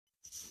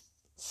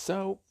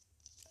So,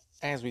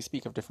 as we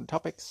speak of different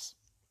topics,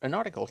 an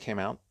article came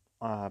out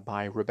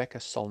by Rebecca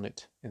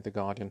Solnit in The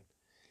Guardian,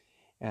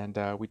 and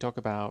we talk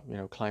about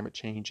climate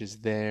change is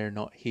there,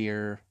 not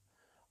here.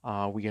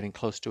 We're getting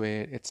close to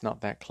it. It's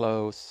not that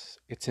close.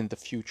 It's in the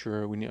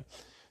future. We know.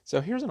 So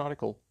here's an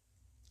article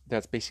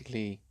that's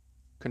basically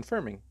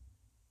confirming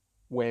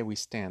where we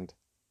stand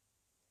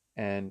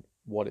and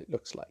what it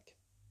looks like.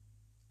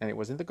 And it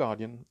was in The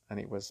Guardian, and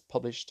it was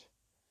published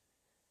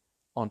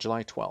on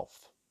July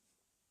 12th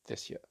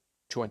this year,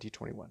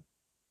 2021.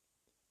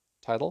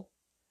 Title: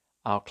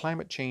 Our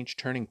Climate Change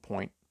Turning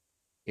Point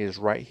is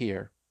Right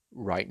Here,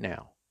 Right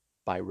Now,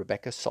 by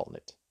Rebecca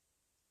Solnit.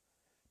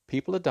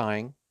 People are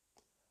dying,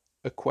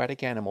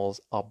 aquatic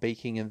animals are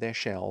baking in their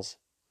shells,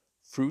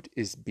 fruit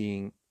is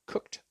being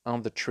cooked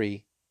on the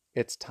tree,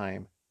 it's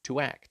time to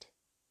act.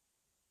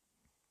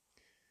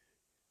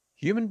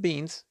 Human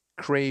beings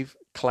crave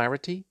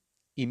clarity,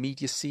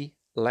 immediacy,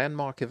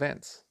 landmark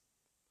events.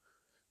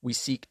 We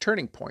seek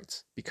turning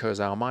points because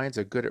our minds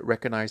are good at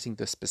recognizing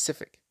the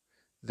specific.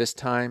 This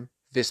time,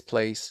 this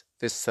place,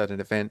 this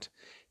sudden event,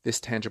 this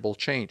tangible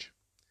change.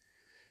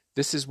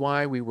 This is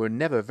why we were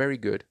never very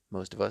good,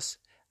 most of us,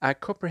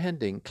 at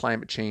comprehending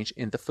climate change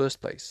in the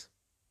first place.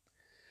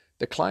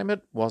 The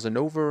climate was an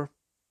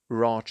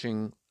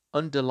overarching,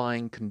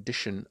 underlying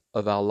condition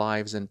of our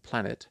lives and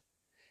planet,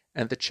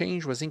 and the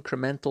change was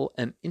incremental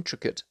and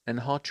intricate and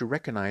hard to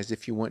recognize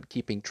if you weren't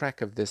keeping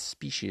track of this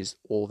species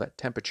or that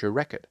temperature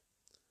record.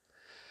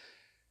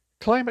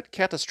 Climate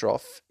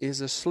catastrophe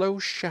is a slow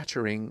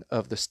shattering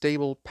of the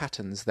stable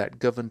patterns that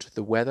governed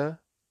the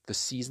weather, the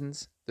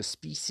seasons, the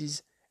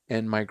species,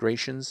 and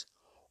migrations,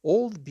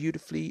 all the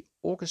beautifully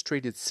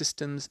orchestrated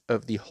systems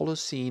of the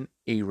Holocene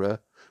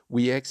era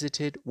we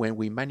exited when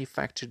we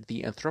manufactured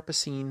the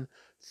Anthropocene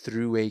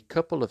through a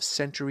couple of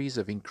centuries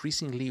of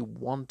increasingly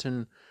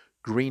wanton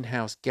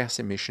greenhouse gas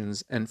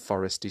emissions and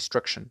forest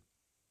destruction.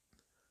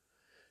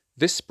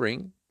 This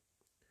spring,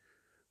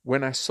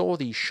 when I saw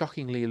the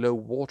shockingly low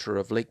water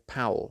of Lake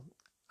Powell,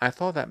 I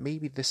thought that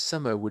maybe this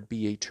summer would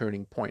be a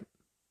turning point.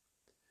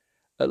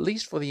 At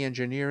least for the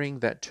engineering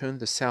that turned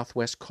the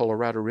southwest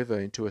Colorado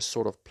River into a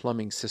sort of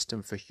plumbing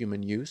system for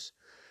human use,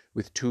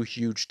 with two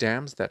huge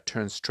dams that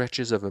turn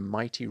stretches of a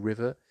mighty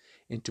river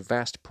into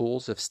vast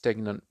pools of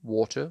stagnant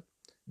water,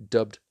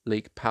 dubbed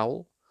Lake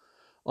Powell,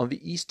 on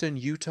the eastern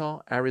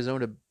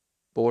Utah-Arizona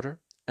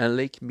border, and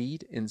Lake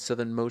Mead in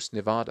southernmost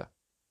Nevada.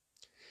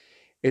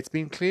 It's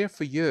been clear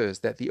for years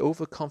that the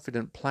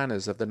overconfident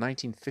planners of the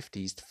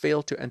 1950s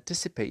failed to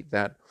anticipate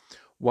that,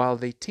 while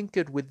they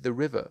tinkered with the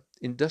river,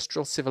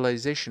 industrial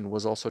civilization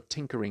was also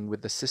tinkering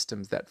with the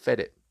systems that fed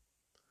it.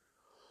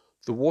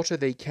 The water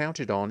they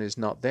counted on is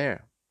not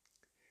there.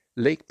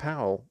 Lake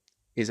Powell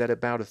is at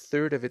about a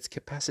third of its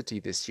capacity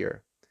this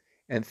year,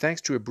 and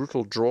thanks to a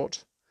brutal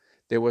drought,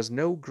 there was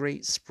no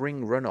great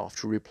spring runoff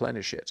to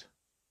replenish it.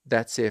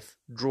 That's if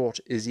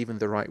drought is even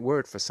the right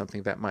word for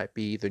something that might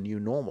be the new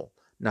normal,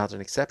 not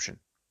an exception.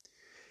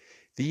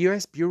 The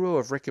U.S. Bureau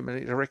of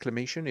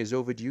Reclamation is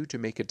overdue to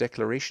make a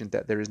declaration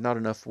that there is not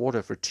enough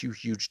water for two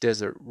huge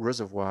desert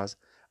reservoirs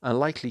and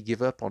likely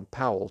give up on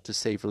Powell to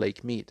save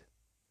Lake Mead.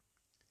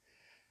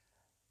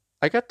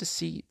 I got to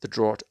see the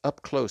drought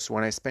up close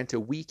when I spent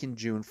a week in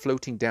June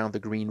floating down the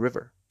Green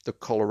River, the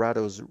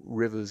Colorado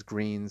River's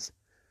Green's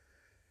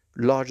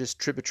largest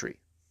tributary.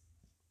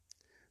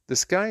 The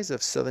skies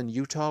of southern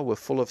Utah were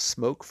full of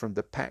smoke from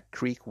the Pack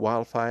Creek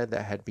wildfire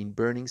that had been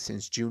burning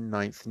since June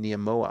 9th near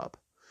Moab,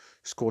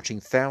 scorching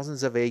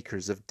thousands of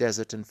acres of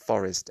desert and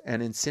forest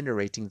and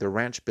incinerating the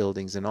ranch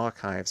buildings and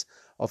archives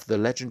of the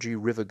legendary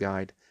river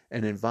guide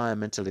and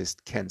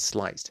environmentalist Ken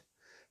Slice,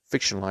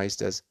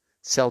 fictionalized as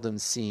seldom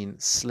seen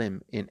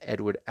Slim in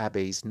Edward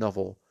Abbey's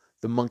novel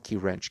The Monkey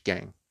Wrench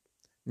Gang,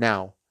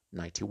 now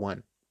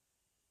 91.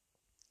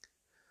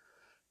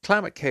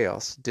 Climate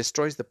chaos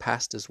destroys the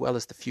past as well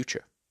as the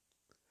future.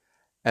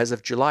 As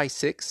of July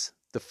 6,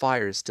 the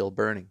fire is still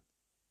burning.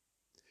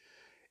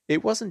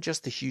 It wasn't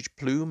just the huge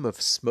plume of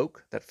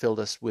smoke that filled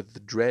us with the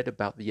dread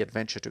about the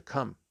adventure to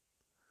come.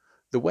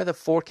 The weather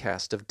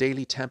forecast of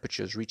daily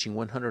temperatures reaching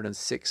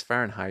 106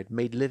 Fahrenheit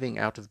made living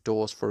out of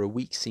doors for a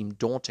week seem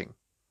daunting.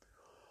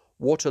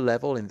 Water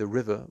level in the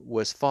river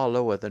was far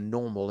lower than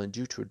normal and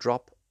due to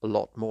drop a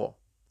lot more.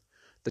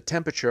 The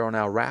temperature on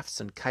our rafts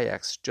and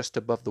kayaks just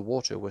above the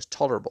water was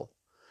tolerable,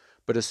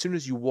 but as soon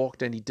as you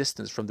walked any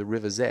distance from the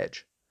river's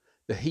edge,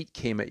 the heat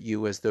came at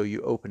you as though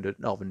you opened an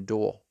oven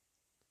door.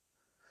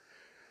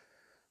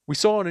 We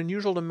saw an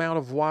unusual amount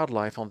of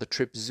wildlife on the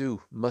trip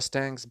zoo: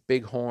 mustangs,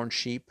 bighorn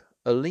sheep,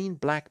 a lean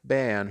black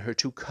bear and her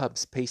two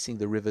cubs pacing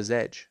the river's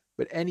edge,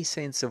 but any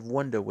sense of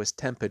wonder was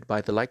tempered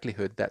by the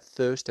likelihood that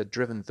thirst had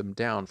driven them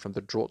down from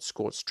the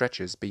drought-scorched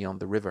stretches beyond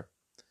the river.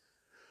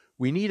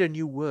 We need a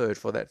new word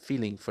for that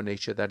feeling for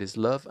nature that is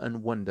love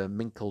and wonder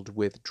mingled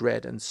with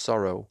dread and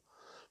sorrow,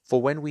 for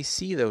when we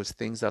see those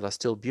things that are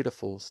still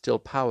beautiful, still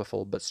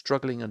powerful, but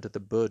struggling under the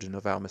burden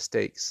of our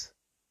mistakes.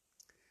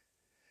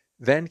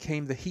 Then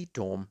came the heat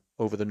dome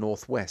over the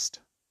northwest.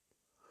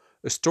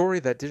 a story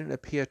that didn't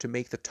appear to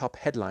make the top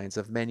headlines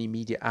of many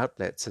media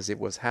outlets as it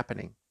was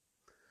happening.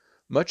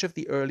 Much of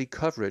the early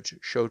coverage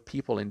showed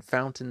people in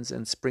fountains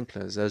and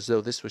sprinklers as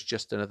though this was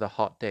just another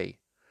hot day,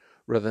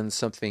 rather than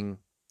something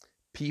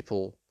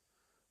people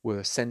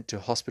were sent to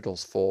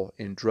hospitals for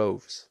in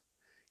droves,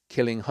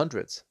 killing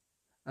hundreds,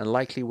 and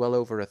likely well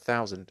over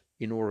 1,000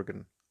 in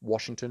Oregon,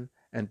 Washington,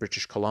 and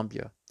British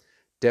Columbia,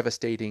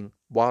 devastating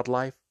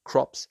wildlife,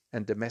 crops,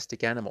 and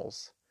domestic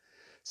animals,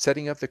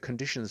 setting up the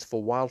conditions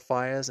for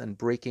wildfires and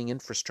breaking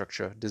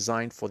infrastructure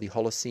designed for the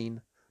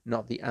Holocene,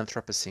 not the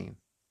Anthropocene.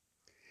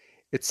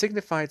 It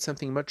signified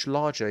something much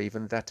larger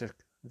even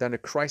than a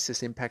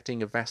crisis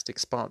impacting a vast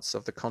expanse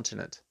of the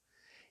continent,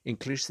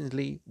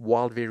 increasingly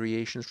wild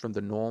variations from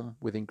the norm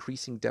with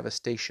increasing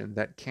devastation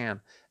that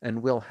can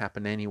and will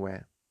happen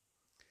anywhere.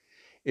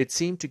 It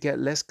seemed to get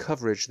less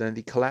coverage than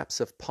the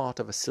collapse of part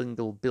of a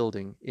single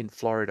building in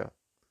Florida.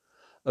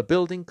 A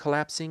building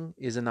collapsing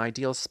is an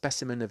ideal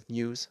specimen of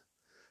news,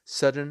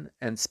 sudden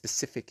and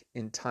specific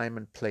in time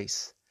and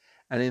place,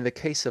 and in the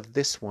case of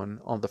this one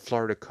on the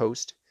Florida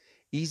coast,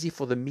 easy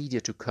for the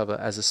media to cover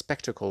as a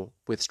spectacle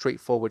with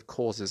straightforward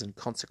causes and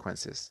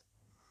consequences.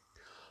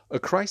 A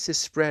crisis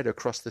spread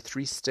across the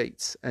 3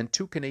 states and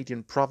 2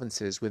 Canadian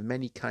provinces with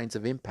many kinds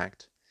of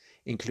impact,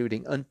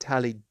 including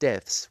untallied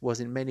deaths, was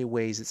in many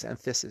ways its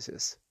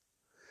antithesis.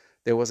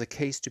 There was a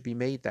case to be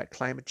made that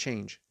climate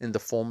change, in the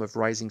form of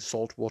rising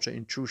saltwater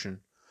intrusion,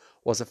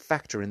 was a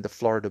factor in the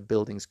Florida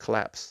building's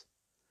collapse.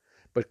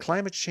 But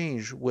climate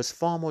change was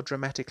far more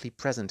dramatically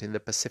present in the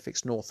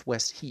Pacific's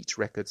Northwest heat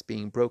records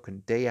being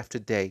broken day after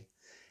day,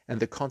 and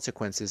the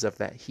consequences of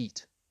that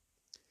heat.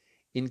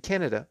 In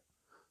Canada,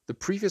 the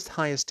previous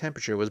highest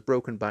temperature was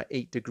broken by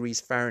 8 degrees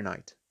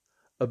Fahrenheit,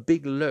 a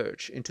big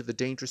lurch into the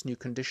dangerous new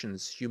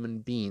conditions human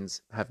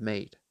beings have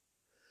made.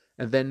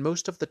 And then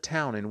most of the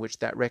town in which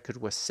that record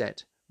was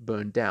set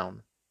burned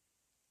down.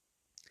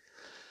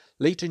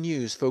 Later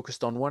news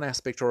focused on one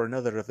aspect or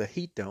another of the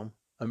heat dome.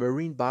 A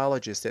marine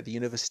biologist at the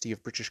University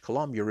of British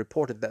Columbia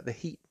reported that the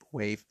heat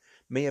wave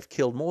may have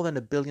killed more than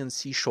 1 billion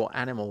seashore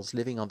animals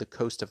living on the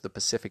coast of the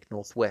Pacific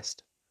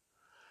Northwest.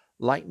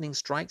 Lightning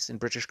strikes in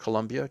British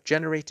Columbia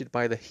generated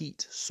by the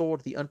heat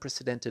soared the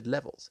unprecedented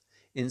levels,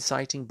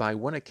 inciting by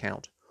one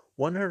account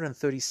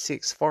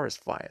 136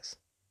 forest fires.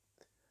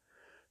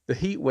 The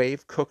heat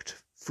wave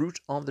cooked fruit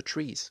on the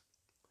trees.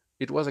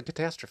 It was a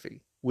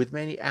catastrophe, with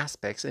many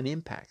aspects and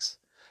impacts,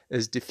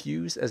 as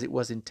diffuse as it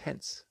was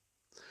intense.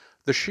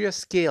 The sheer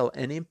scale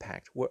and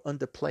impact were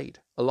underplayed,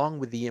 along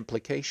with the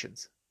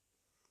implications.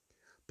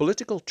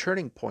 Political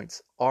turning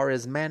points are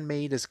as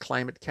man-made as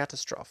climate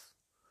catastrophe.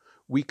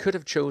 We could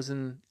have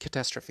chosen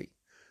catastrophe.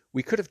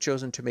 We could have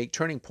chosen to make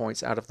turning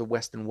points out of the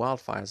western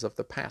wildfires of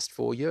the past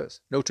 4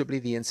 years, notably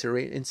the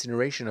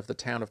incineration of the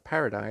town of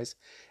Paradise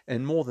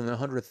and more than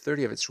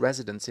 130 of its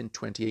residents in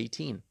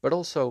 2018, but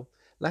also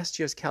last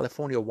year's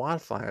California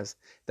wildfires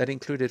that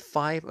included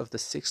 5 of the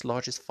 6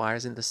 largest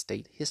fires in the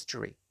state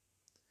history.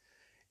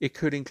 It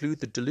could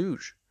include the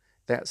deluge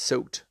that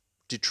soaked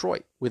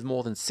Detroit with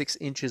more than 6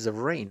 inches of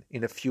rain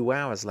in a few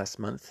hours last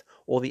month,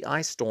 or the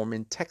ice storm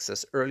in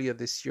Texas earlier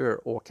this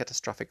year, or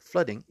catastrophic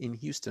flooding in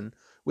Houston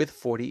with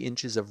 40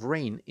 inches of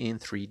rain in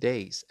 3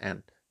 days,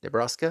 and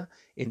Nebraska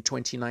in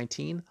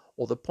 2019,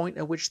 or the point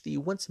at which the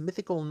once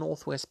mythical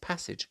Northwest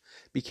Passage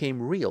became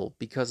real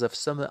because of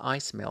summer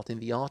ice melt in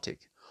the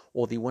Arctic,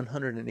 or the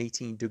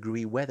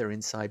 118-degree weather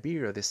in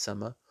Siberia this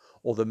summer,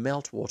 or the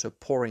meltwater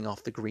pouring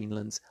off the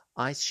Greenland's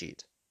ice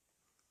sheet.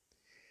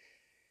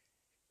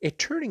 A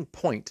turning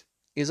point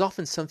is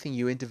often something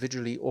you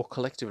individually or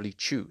collectively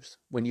choose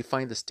when you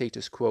find the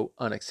status quo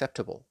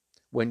unacceptable,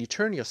 when you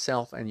turn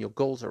yourself and your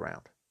goals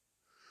around.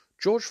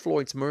 George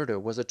Floyd's murder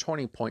was a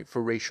turning point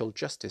for racial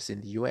justice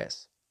in the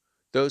US.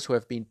 Those who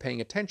have been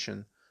paying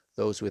attention,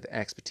 those with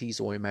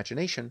expertise or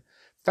imagination,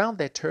 found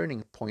their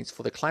turning points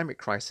for the climate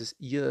crisis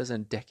years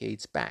and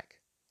decades back.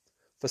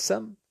 For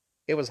some,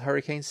 it was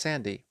Hurricane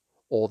Sandy,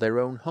 or their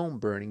own home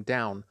burning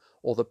down,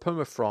 or the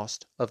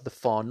permafrost of the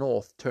far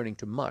north turning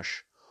to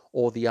mush,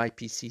 or the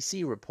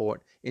IPCC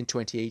report in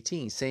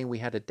 2018 saying we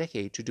had a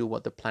decade to do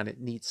what the planet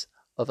needs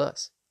of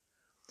us.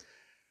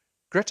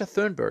 Greta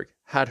Thunberg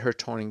had her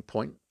turning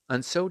point,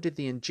 and so did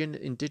the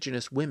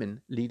indigenous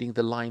women leading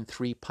the Line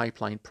 3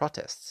 pipeline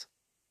protests.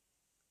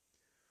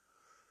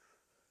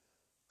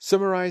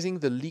 Summarizing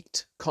the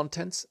leaked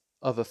contents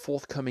of a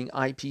forthcoming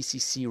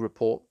IPCC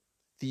report,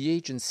 the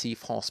agency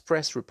France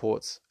Presse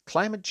reports,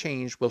 climate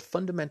change will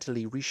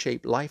fundamentally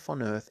reshape life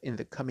on Earth in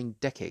the coming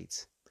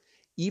decades.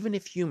 Even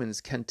if humans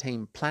can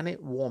tame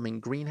planet-warming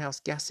greenhouse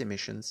gas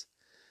emissions,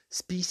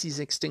 species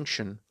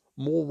extinction,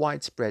 more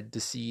widespread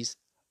disease,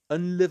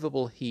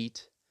 unlivable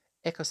heat,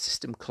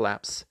 ecosystem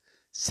collapse,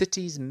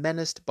 cities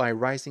menaced by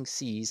rising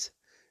seas,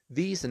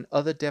 these and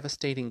other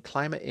devastating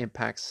climate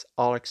impacts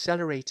are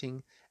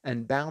accelerating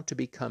and bound to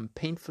become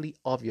painfully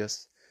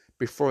obvious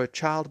before a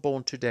child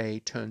born today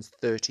turns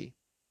 30.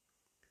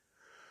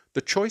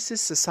 The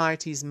choices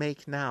societies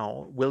make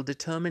now will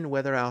determine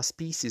whether our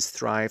species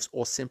thrives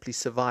or simply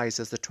survives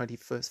as the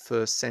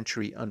 21st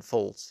century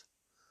unfolds.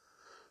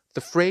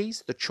 The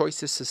phrase, the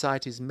choices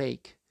societies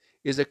make,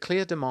 is a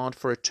clear demand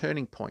for a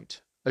turning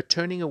point, a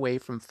turning away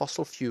from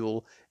fossil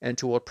fuel and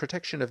toward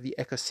protection of the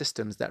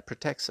ecosystems that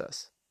protects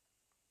us.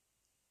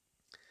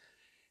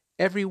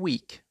 Every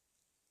week,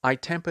 I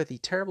temper the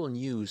terrible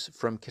news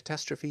from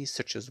catastrophes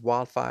such as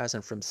wildfires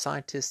and from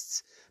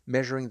scientists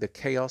measuring the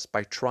chaos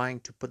by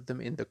trying to put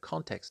them in the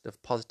context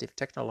of positive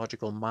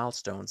technological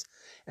milestones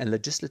and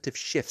legislative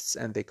shifts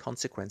and their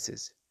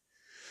consequences.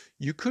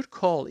 You could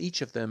call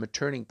each of them a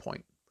turning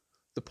point.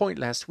 The point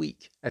last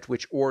week at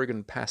which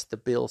Oregon passed the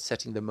bill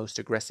setting the most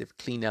aggressive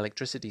clean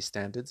electricity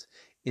standards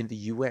in the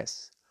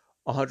US,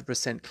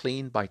 100%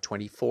 clean by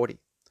 2040.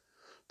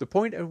 The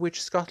point at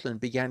which Scotland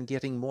began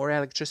getting more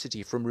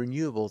electricity from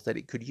renewables that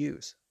it could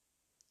use.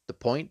 The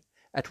point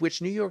at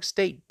which New York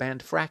State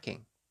banned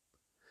fracking.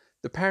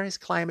 The Paris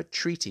Climate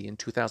Treaty in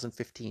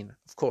 2015,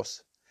 of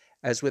course,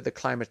 as with the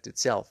climate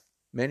itself,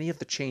 many of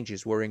the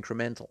changes were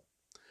incremental.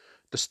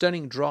 The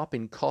stunning drop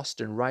in cost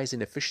and rise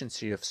in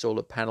efficiency of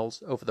solar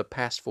panels over the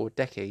past 4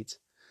 decades,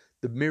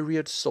 the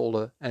myriad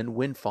solar and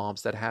wind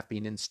farms that have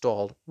been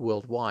installed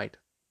worldwide.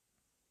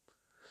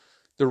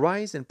 The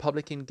rise in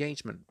public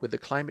engagement with the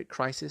climate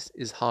crisis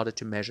is harder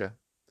to measure.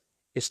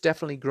 It's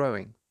definitely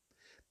growing,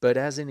 but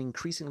as an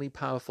increasingly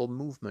powerful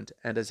movement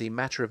and as a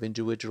matter of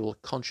individual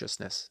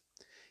consciousness.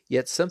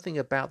 Yet something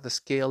about the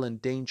scale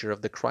and danger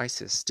of the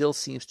crisis still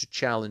seems to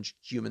challenge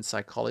human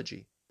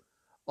psychology.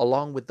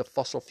 Along with the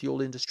fossil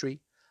fuel industry,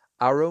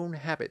 our own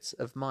habits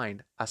of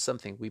mind are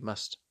something we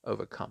must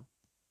overcome.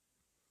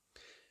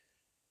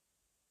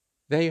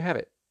 There you have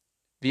it.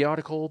 The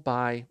article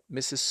by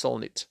Mrs.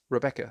 Solnit,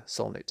 Rebecca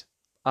Solnit.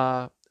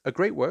 A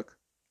great work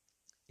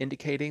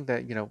indicating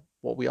that,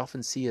 what we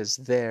often see as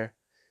there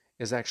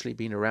has actually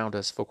been around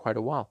us for quite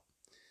a while.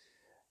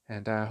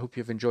 And I hope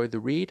you've enjoyed the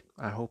read.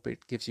 I hope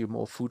it gives you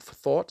more food for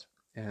thought.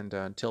 And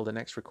until the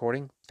next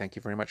recording, thank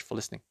you very much for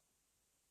listening.